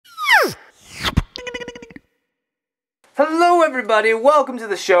Hello everybody, welcome to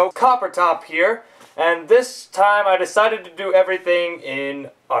the show. Coppertop here, and this time I decided to do everything in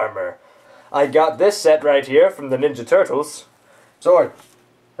ARmR. I got this set right here from the Ninja Turtles. Sword.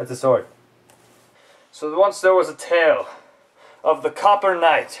 That's a sword. So once there was a tale of the Copper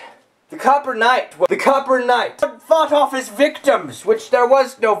Knight. The Copper Knight fought off his victims, which there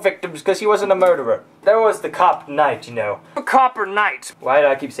was no victims because he wasn't a murderer. There was the Cop Knight, you know. The Copper Knight. Why do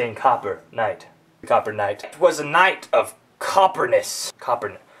I keep saying Copper Knight? The Copper Knight was a knight of copperness.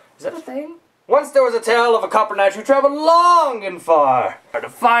 Is that a thing? Once there was a tale of a Copper Knight who traveled long and far to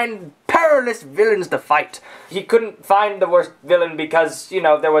find perilous villains to fight. He couldn't find the worst villain because, you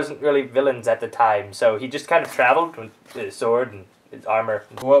know, there wasn't really villains at the time. So he just kind of traveled with his sword and his armor.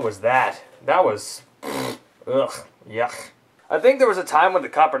 What was that? That was... ugh. Yuck. I think there was a time when the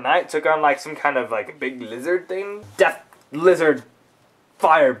Copper Knight took on like some kind of like a big lizard thing. Death lizard.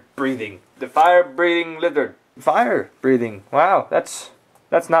 Fire breathing. The fire breathing lizard. Fire breathing. Wow, that's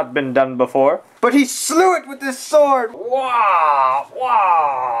not been done before. But he slew it with his sword. Wah!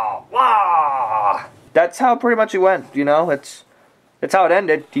 Wah! Wah! That's how pretty much it went, you know? That's how it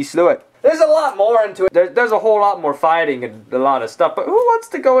ended. He slew it. There's a lot more into it. There's a whole lot more fighting and a lot of stuff, but who wants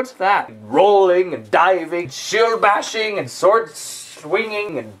to go into that? Rolling and diving, shield bashing and sword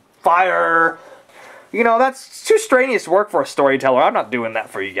swinging and fire. You know, that's too strenuous work for a storyteller. I'm not doing that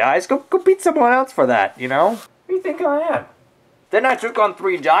for you guys. Go beat someone else for that, you know? Who do you think I am? Then I took on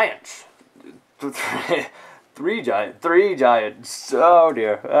three giants. Three giants. Oh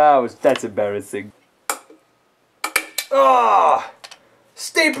dear. That's embarrassing. Ah!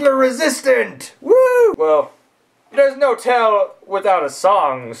 Stapler resistant! Woo! Well, there's no tale without a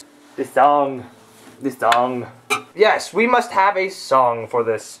song. The song. Yes, we must have a song for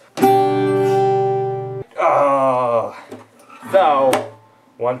this. Oh, so,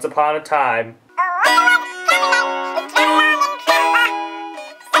 once upon a time.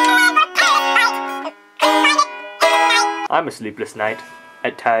 I'm a sleepless night,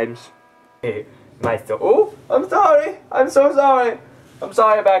 at times. Hey, oh, I'm sorry. I'm so sorry. I'm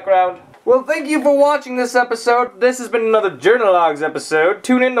sorry, background. Well, thank you for watching this episode. This has been another Journalogs episode.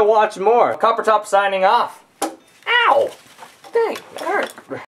 Tune in to watch more. Coppertop signing off. Ow! Dang, that hurt.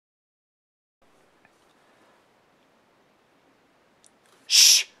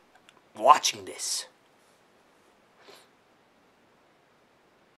 Shh! Watching this.